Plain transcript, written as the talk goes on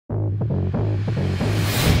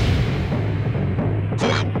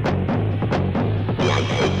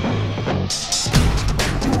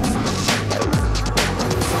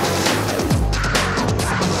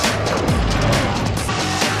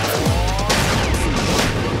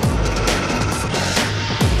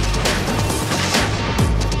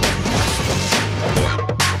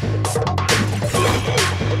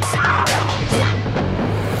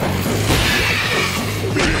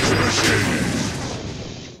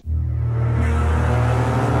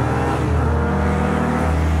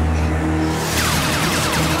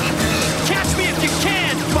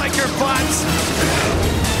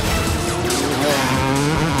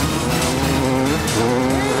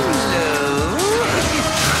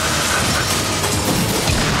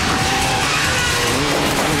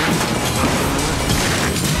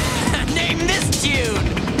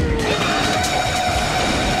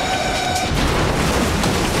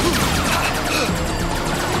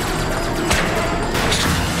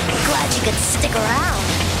you could stick around.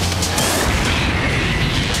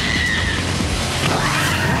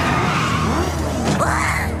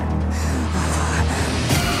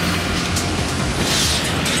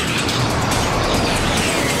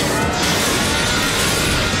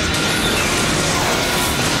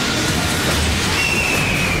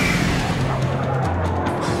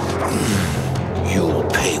 You'll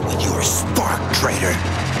pay with your spark, traitor.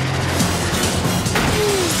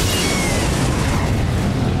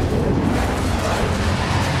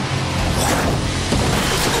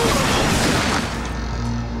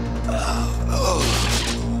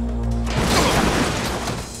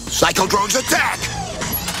 Psychodrones attack!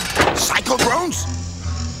 Psychodrones?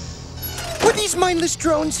 Were these mindless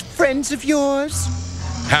drones friends of yours?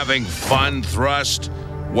 Having fun, Thrust?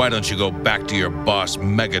 Why don't you go back to your boss,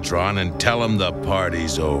 Megatron, and tell him the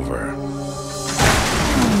party's over?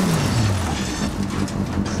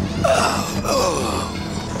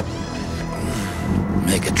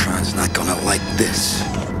 Megatron's not gonna like this.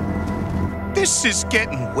 This is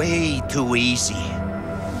getting way too easy.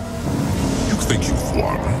 You think you've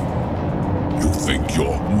won? You think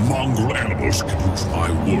your mongrel animals can use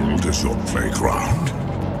my world as your playground?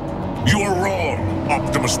 You are wrong,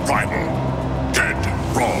 Optimus Primal. Dead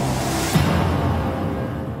wrong.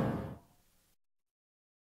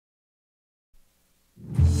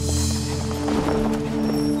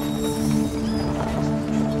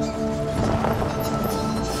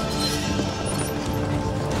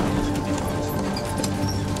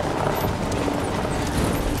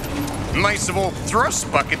 Nice of old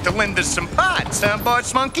Thrust Bucket to lend us some pots, huh,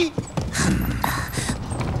 Boss Monkey?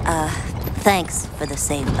 Thanks for the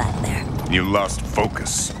save back there. You lost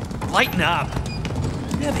focus. Lighten up.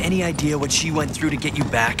 Do you have any idea what she went through to get you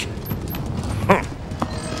back?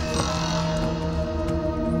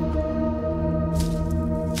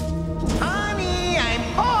 Honey, I'm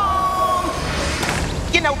home!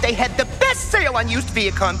 You know, they had the best sale on used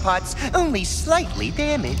Viacon pots, only slightly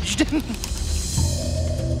damaged.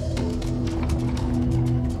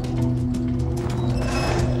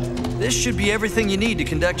 This should be everything you need to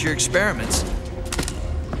conduct your experiments.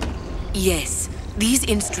 Yes, these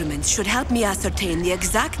instruments should help me ascertain the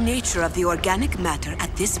exact nature of the organic matter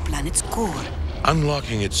at this planet's core.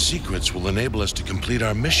 Unlocking its secrets will enable us to complete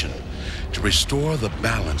our mission, to restore the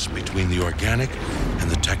balance between the organic and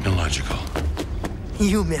the technological.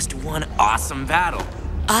 You missed one awesome battle.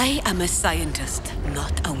 I am a scientist,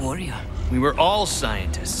 not a warrior. We were all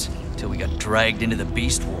scientists, till we got dragged into the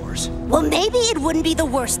Beast Wars. Well, maybe it wouldn't be the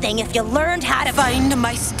worst thing if you learned how to Find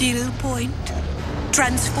my still point,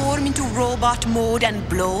 transform into robot mode and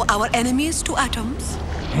blow our enemies to atoms.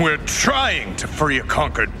 We're trying to free a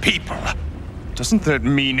conquered people. Doesn't that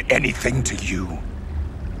mean anything to you?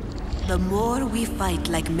 The more we fight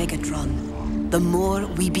like Megatron, the more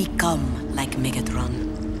we become like Megatron.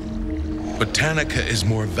 Botanica is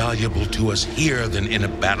more valuable to us here than in a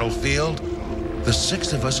battlefield. The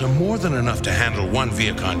 6 of us are more than enough to handle one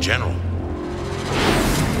Viacon general.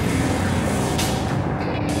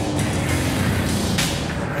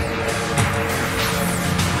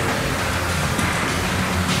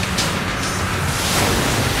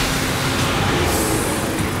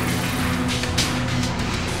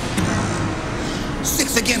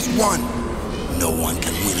 Six against 1. No one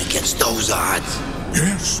can win against those odds.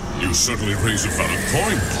 Yes, you certainly raise a valid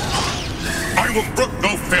point. I will brook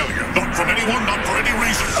no failure, not from anyone, not for any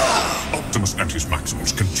reason. Optimus and his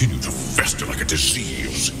Maximals continue to fester like a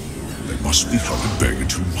disease. They must be held at bay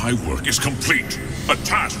until my work is complete. A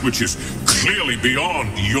task which is clearly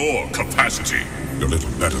beyond your capacity. You're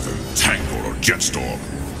little better than Tangle or Jetstorm.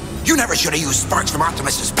 You never should have used sparks from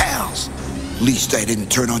Optimus's pals. At least they didn't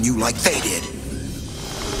turn on you like they did.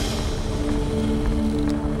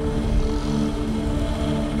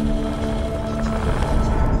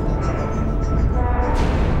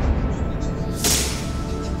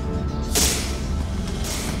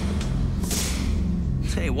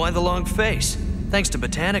 Hey, why the long face? Thanks to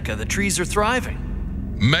Botanica, the trees are thriving.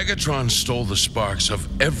 Megatron stole the sparks of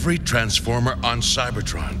every Transformer on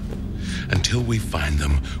Cybertron. Until we find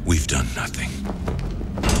them, we've done nothing.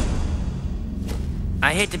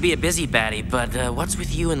 I hate to be a busybody, but what's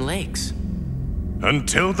with you and lakes?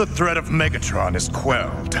 Until the threat of Megatron is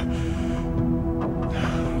quelled,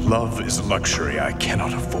 love is a luxury I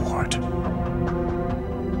cannot afford.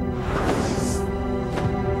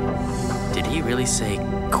 Did he really say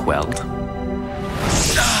quelled?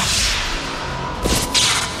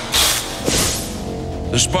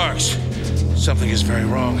 The sparks. Something is very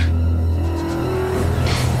wrong.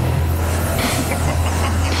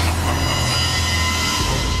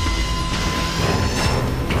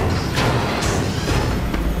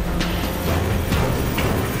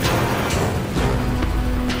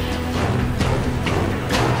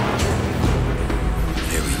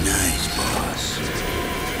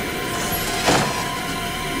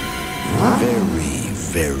 Very,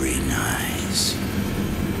 very nice.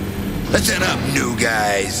 Listen up, new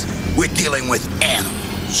guys. We're dealing with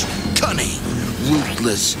animals. Cunning,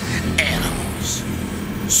 ruthless animals.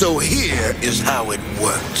 So here is how it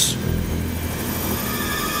works.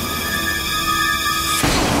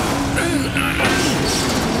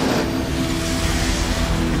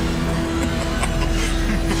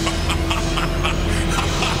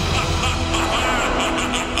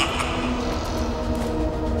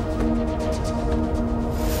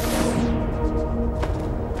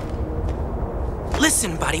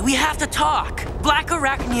 Listen, buddy, we have to talk. Black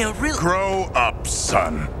Arachnia really... Grow up,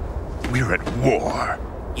 son. We're at war.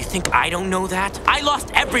 You think I don't know that? I lost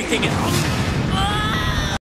everything in...